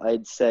tough,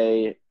 I'd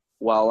say,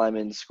 while I'm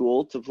in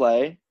school to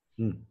play.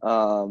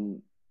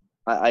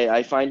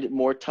 I find it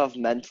more tough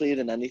mentally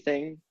than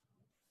anything.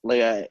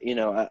 Like,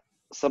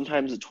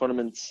 sometimes at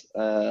tournaments,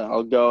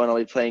 I'll go and I'll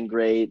be playing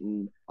great,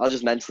 and I'll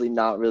just mentally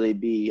not really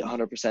be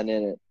 100% in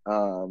it,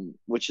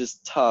 which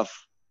is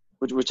tough,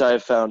 which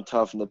I've found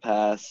tough in the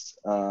past.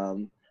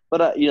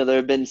 But there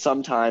have been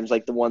some times,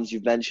 like the ones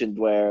you've mentioned,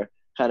 where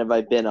kind of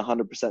I've been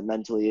 100%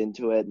 mentally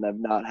into it, and I've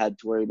not had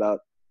to worry about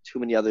too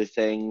many other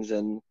things,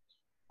 and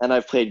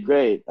I've played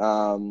great.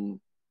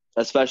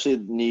 Especially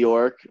New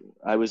York,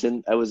 I was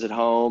at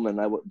home,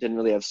 and I didn't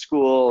really have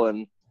school,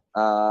 and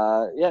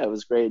it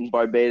was great. In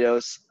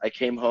Barbados, I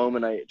came home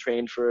and I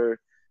trained for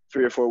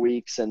 3 or 4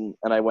 weeks, and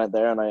I went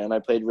there and I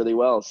played really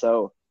well.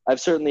 So I've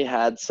certainly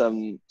had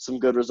some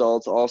good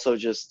results. Also,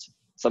 just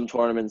some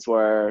tournaments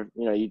where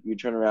you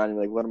turn around and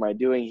you're like, what am I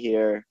doing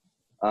here?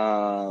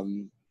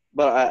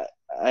 but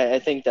I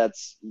think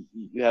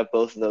you have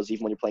both of those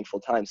even when you're playing full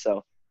time.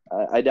 So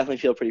I definitely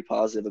feel pretty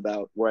positive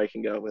about where I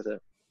can go with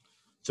it.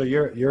 So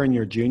you're in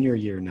your junior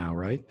year now,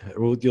 right?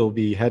 You'll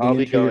be heading I'll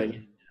be into your.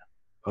 going.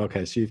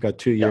 Okay, so you've got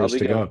 2 Yeah, I'll years be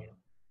to going. go.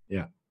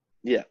 Yeah,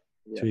 Yeah,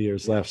 yeah, 2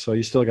 years yeah, left. So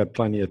you still got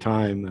plenty of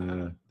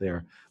time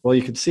there. Well,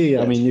 you can see.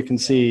 I mean, yes, you can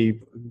see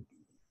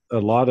a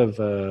lot of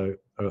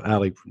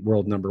Ali,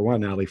 world number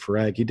one, Ali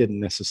Farag. He didn't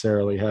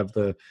necessarily have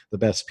the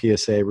best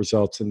PSA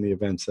results in the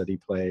events that he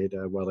played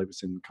while he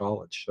was in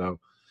college. So,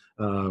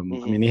 I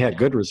mean, he had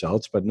good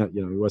results, but not,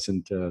 he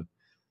wasn't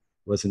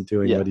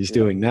doing yeah, what he's yeah.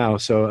 doing now.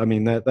 So, I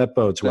mean, that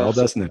bodes No, well,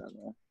 doesn't absolutely it?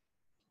 not, no.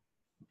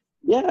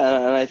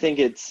 Yeah, and I think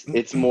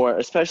it's more,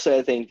 especially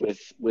I think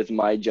with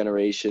my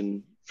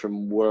generation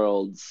from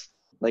Worlds.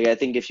 Like I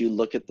think if you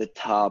look at the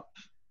top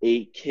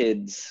 8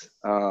 kids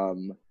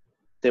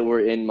that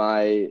were in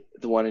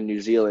the one in New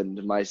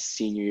Zealand, my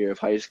senior year of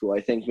high school,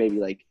 I think maybe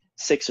like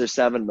 6 or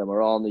 7 of them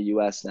are all in the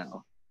U.S.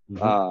 now,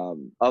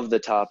 Mm-hmm. of the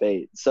top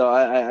 8. So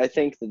I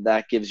think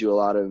that gives you a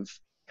lot of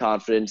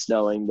confidence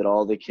knowing that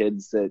all the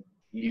kids that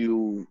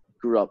you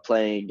grew up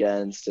playing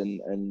against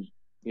and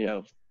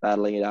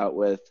battling it out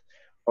with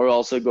are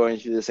also going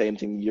through the same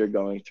thing you're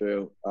going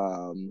through.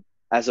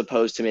 As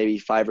opposed to maybe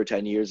 5 or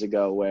 10 years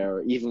ago,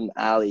 where even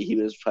Ali, he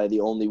was probably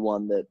the only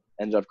one that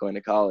ended up going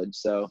to college.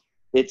 So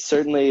it's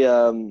certainly,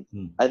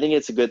 I think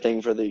it's a good thing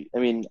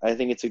I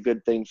think it's a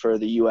good thing for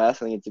the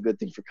U.S. I think it's a good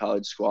thing for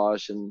college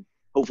squash and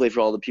hopefully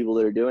for all the people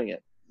that are doing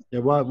it. Yeah.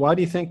 Why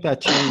do you think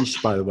that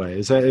changed? By the way,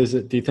 is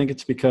it? Do you think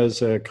it's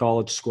because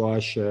college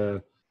squash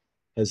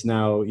has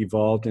now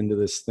evolved into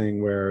this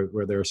thing where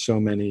there are so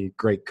many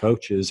great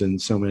coaches and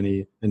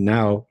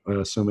now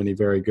so many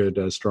very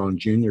good strong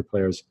junior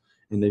players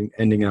and then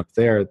ending up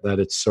there that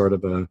it's sort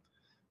of a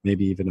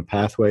maybe even a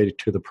pathway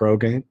to the pro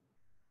game?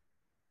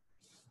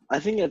 I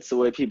think that's the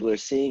way people are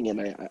seeing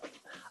it.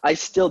 I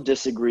still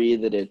disagree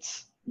that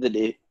it's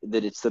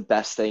the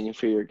best thing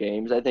for your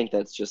games. I think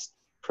that's just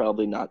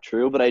probably not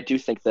true, but I do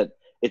think that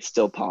it's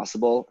still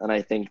possible, and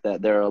I think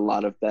that there are a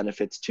lot of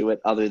benefits to it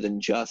other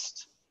than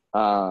just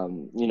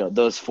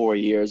those 4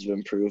 years of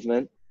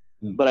improvement.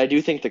 Mm. But I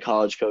do think the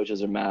college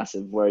coaches are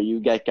massive, where you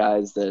get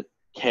guys that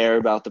care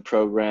about the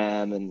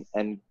program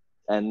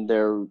and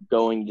they're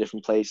going to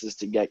different places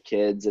to get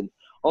kids, and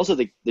also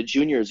the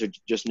juniors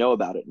just know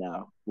about it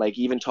now. Like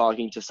even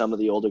talking to some of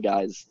the older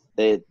guys,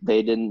 they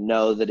didn't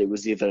know that it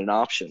was even an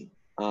option.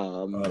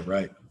 Oh,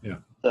 right. Yeah.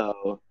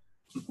 So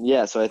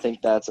yeah, so I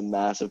think that's a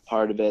massive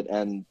part of it.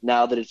 And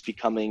now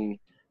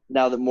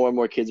that more and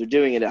more kids are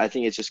doing it, I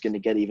think it's just going to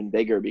get even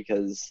bigger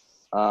because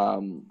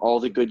all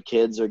the good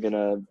kids are going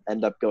to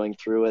end up going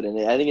through it. And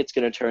I think it's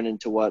going to turn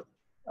into what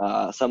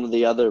some of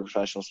the other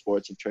professional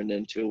sports have turned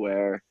into,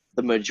 where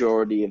the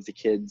majority of the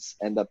kids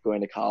end up going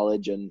to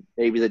college, and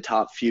maybe the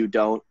top few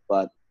don't,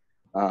 but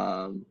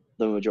the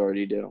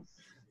majority do.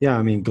 Yeah,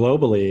 I mean,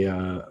 globally,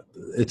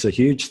 it's a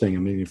huge thing. I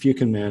mean, if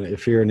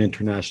you're an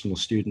international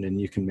student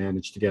and you can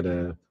manage to get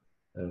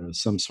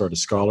some sort of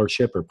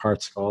scholarship or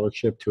part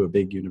scholarship to a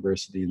big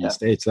university in the Yeah.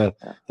 States, Yeah.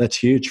 that's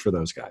huge for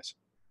those guys.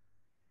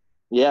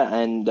 Yeah,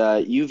 and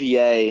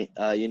UVA,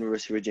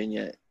 University of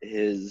Virginia,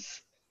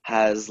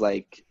 has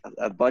like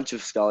a bunch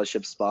of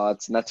scholarship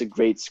spots, and that's a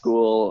great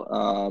school.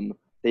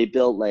 They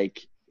built I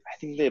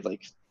think they have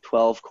like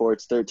 12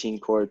 courts, 13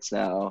 courts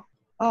now,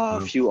 a Wow.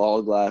 few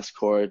all glass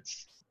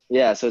courts.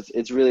 Yeah, so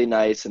it's really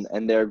nice,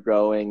 and they're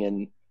growing,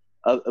 and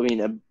I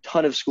mean a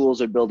ton of schools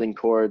are building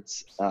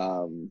courts.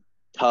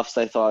 Tufts,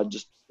 I thought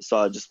just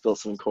built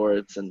some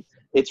courts, and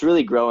it's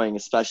really growing,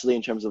 especially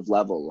in terms of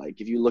level. Like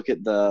if you look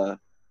at the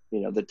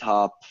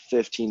top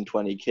 15,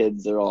 20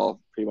 kids, they're all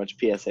pretty much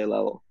PSA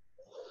level.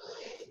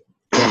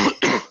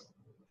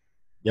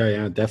 Yeah.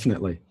 Yeah,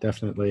 definitely.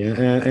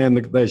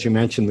 As you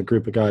mentioned, the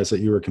group of guys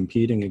that you were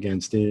competing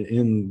against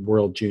in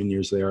World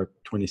Juniors there,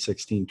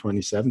 2016,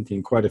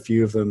 2017, quite a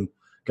few of them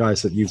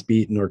guys that you've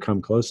beaten or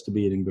come close to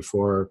beating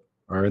before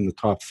are in the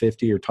top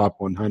 50 or top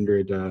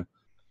 100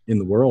 in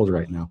the world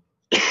right now.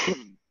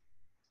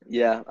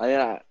 Yeah,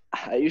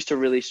 I used to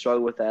really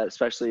struggle with that,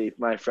 especially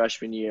my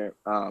freshman year,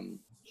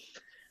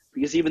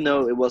 because even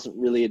though it wasn't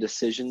really a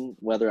decision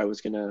whether I was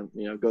gonna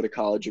go to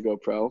college or go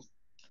pro,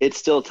 it's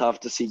still tough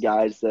to see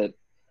guys that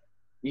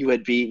you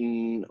had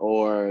beaten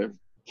or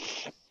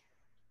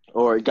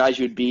guys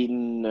you had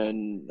beaten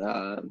and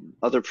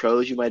other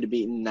pros you might have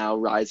beaten now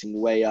rising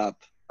way up.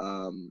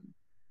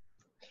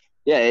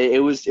 Yeah,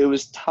 it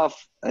was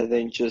tough, I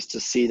think, just to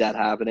see that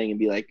happening and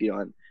be like,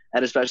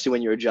 and especially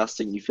when you're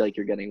adjusting, you feel like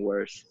you're getting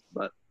worse.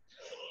 But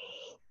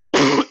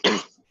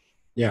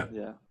Yeah.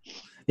 yeah,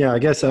 Yeah, I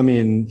guess, I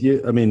mean,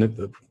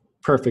 a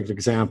perfect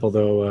example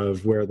though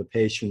of where the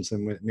patience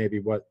and maybe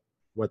what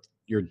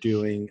you're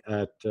doing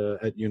at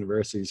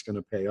university is going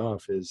to pay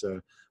off is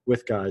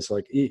with guys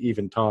like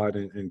even Todd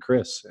and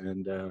Chris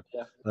and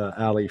yeah,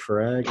 Ali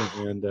Farag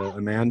and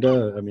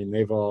Amanda. I mean,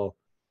 they've all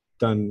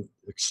done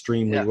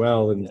extremely yeah,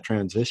 well in the yeah,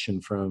 transition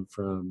from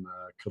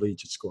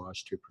collegiate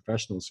squash to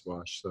professional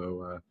squash.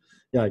 So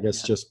yeah, I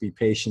guess yeah. just be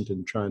patient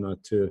and try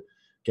not to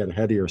get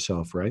ahead of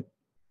yourself, right?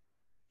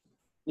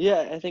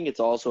 Yeah, I think it's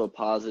also a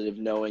positive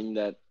knowing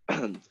that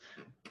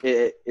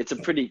it's a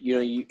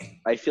pretty,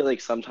 I feel like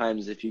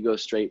sometimes if you go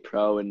straight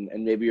pro and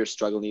maybe you're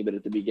struggling a bit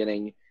at the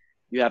beginning,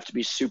 you have to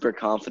be super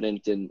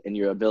confident in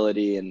your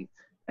ability and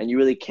you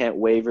really can't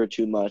waver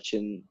too much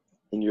in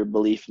your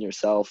belief in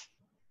yourself.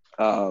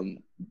 Um,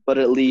 but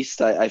at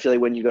least I feel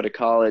like when you go to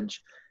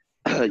college,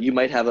 you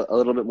might have a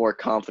little bit more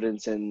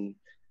confidence in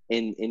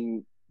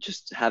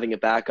just having a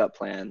backup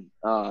plan,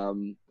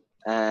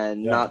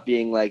 and Yeah. not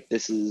being like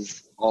this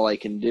is all I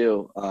can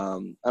do.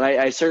 And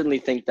I certainly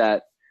think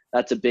that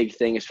that's a big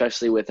thing,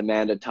 especially with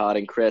Amanda, Todd,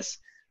 and Chris.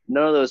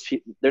 None of those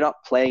people, they're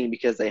not playing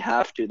because they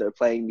have to. They're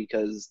playing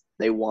because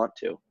they want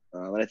to.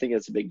 And I think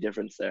that's a big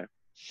difference there.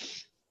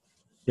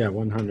 Yeah,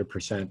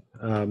 100%.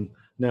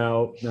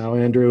 Now,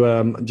 Andrew,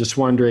 I'm just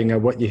wondering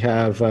what you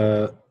have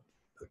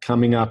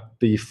coming up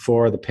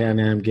before the Pan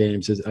Am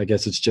Games. I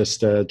guess it's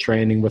just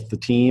training with the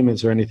team.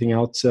 Is there anything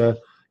else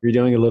you're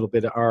doing? A little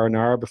bit of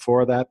R&R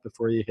before that,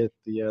 before you hit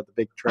the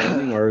big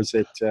training, or is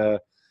it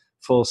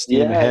full steam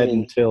Yeah, I ahead mean,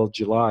 until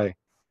July?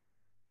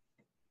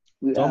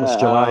 It's almost yeah,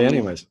 July,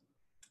 anyways.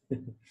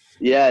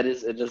 yeah, it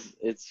is.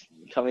 It's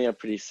coming up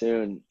pretty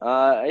soon.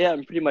 Yeah,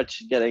 I'm pretty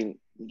much getting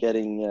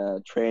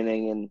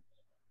training, and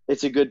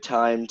it's a good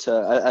time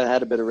to. I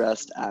had a bit of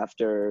rest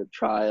after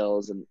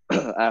trials and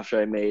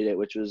after I made it,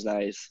 which was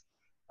nice.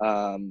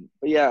 But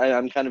yeah,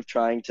 I'm kind of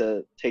trying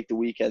to take the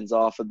weekends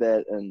off a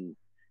bit and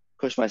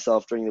push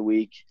myself during the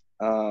week.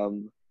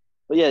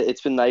 But yeah,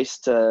 it's been nice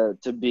to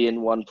be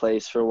in one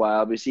place for a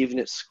while because even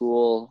at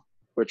school,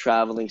 we're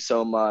traveling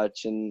so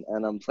much and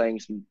I'm playing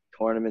some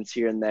tournaments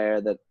here and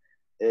there that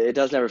it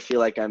does never feel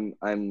like I'm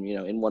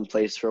in one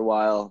place for a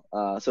while.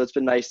 So it's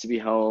been nice to be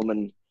home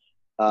and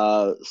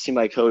see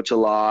my coach a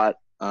lot.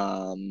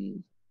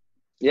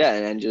 Yeah,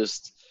 and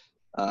just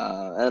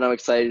and I'm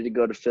excited to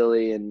go to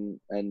Philly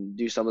and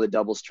do some of the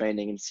doubles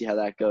training and see how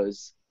that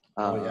goes.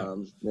 Oh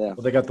yeah. Yeah,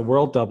 Well, they got the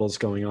world doubles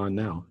going on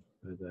now.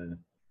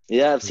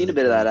 yeah, I've seen a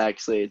bit of that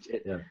actually.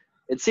 Yeah.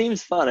 It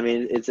seems fun. I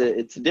mean, it's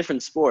a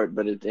different sport,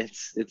 but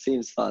it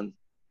seems fun.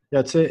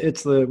 Yeah,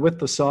 it's the with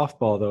the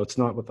softball though. It's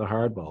not with the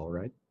hardball,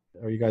 right?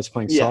 Are you guys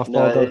playing Yeah, no,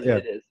 softball? Yeah,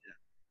 it is.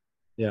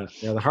 yeah.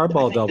 The I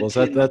hardball think the doubles.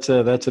 two That's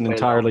an play well.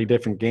 entirely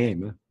different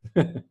game.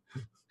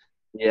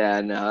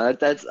 Yeah, no,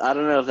 that's I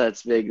don't know if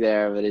that's big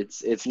there, but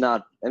it's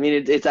not. I mean,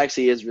 it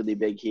actually is really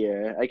big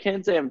here. I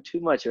can't say I'm too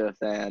much of a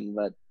fan,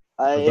 but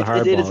Of the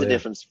it is hardball. a Yeah,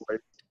 different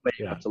sport. Way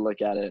you yeah, have to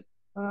look at it.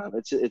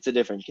 It's a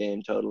different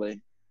game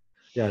totally.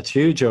 yeah. It's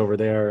huge over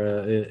there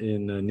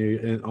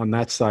in on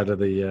that side of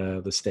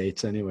the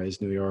states.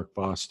 Anyways, New York,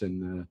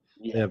 Boston.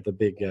 They Yeah, have the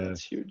big yeah,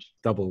 it's huge.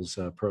 doubles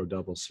pro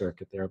doubles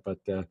circuit there. But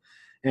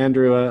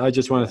Andrew, I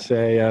just want Yeah, to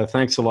say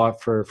thanks a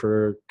lot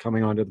for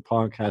coming onto the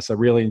podcast. I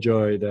really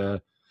enjoyed yeah,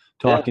 of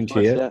talking to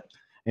course, you. yeah,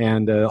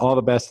 And all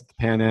the best at the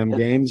Pan Am yeah,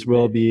 Games.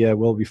 great.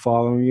 We'll be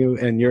following you.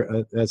 And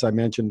you're, as I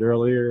mentioned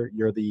earlier,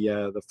 you're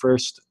the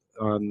first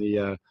on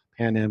the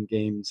Pan Am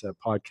Games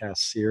podcast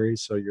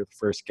series. So you're the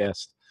first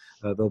guest.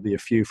 There'll be a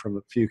few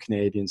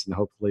Canadians, and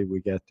hopefully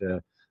we get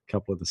a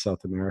couple of the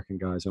South American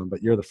guys on.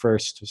 But you're the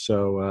first.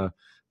 So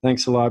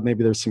thanks a lot.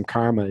 Maybe there's some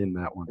karma in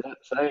that one. Yeah,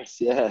 thanks.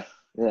 Yeah,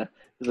 yeah,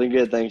 it's been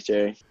good. Thanks,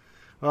 Jerry.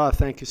 Oh,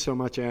 thank you so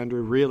much,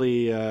 Andrew.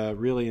 Really,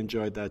 really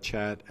enjoyed that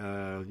chat.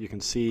 You can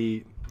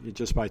see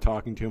just by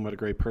talking to him what a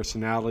great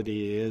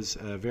personality he is.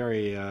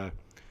 Very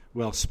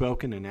well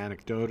spoken and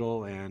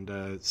anecdotal, and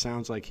it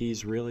sounds like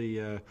he's really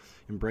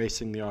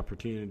embracing the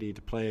opportunity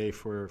to play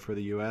for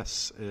the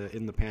U.S.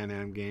 In the Pan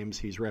Am Games.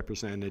 He's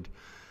represented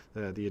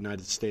the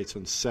United States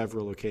on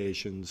several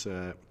occasions.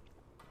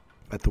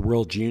 At the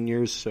World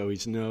Juniors, so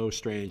he's no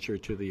stranger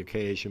to the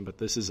occasion, but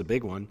this is a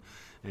big one.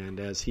 And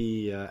as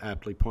he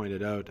aptly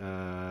pointed out,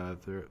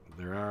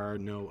 there are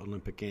no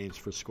Olympic Games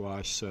for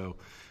squash, so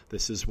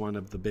this is one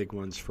of the big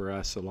ones for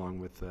us, along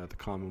with the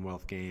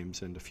Commonwealth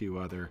Games and a few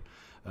other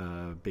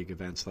big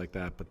events like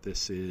that. But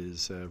this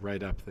is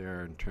right up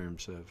there in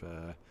terms of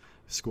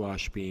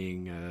squash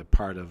being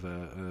part of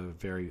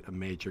a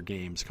major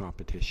games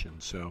competition.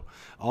 So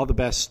all the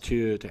best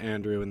to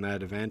Andrew in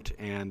that event.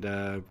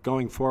 And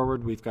going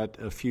forward, we've got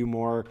a few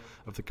more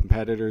of the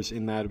competitors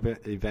in that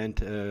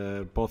event,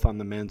 both on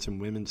the men's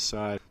and women's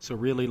side. So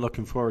really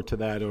looking forward to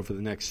that over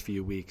the next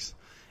few weeks.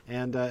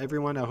 And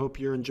everyone, I hope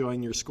you're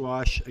enjoying your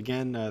squash.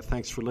 Again,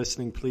 thanks for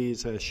listening.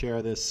 Please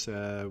share this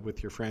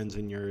with your friends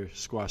in your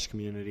squash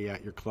community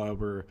at your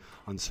club or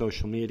on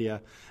social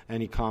media.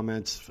 Any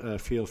comments,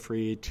 feel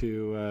free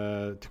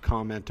to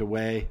comment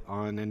away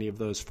on any of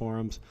those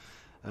forums.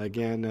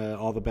 Again,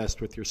 all the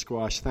best with your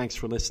squash. Thanks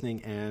for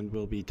listening, and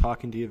we'll be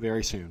talking to you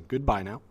very soon. Goodbye now.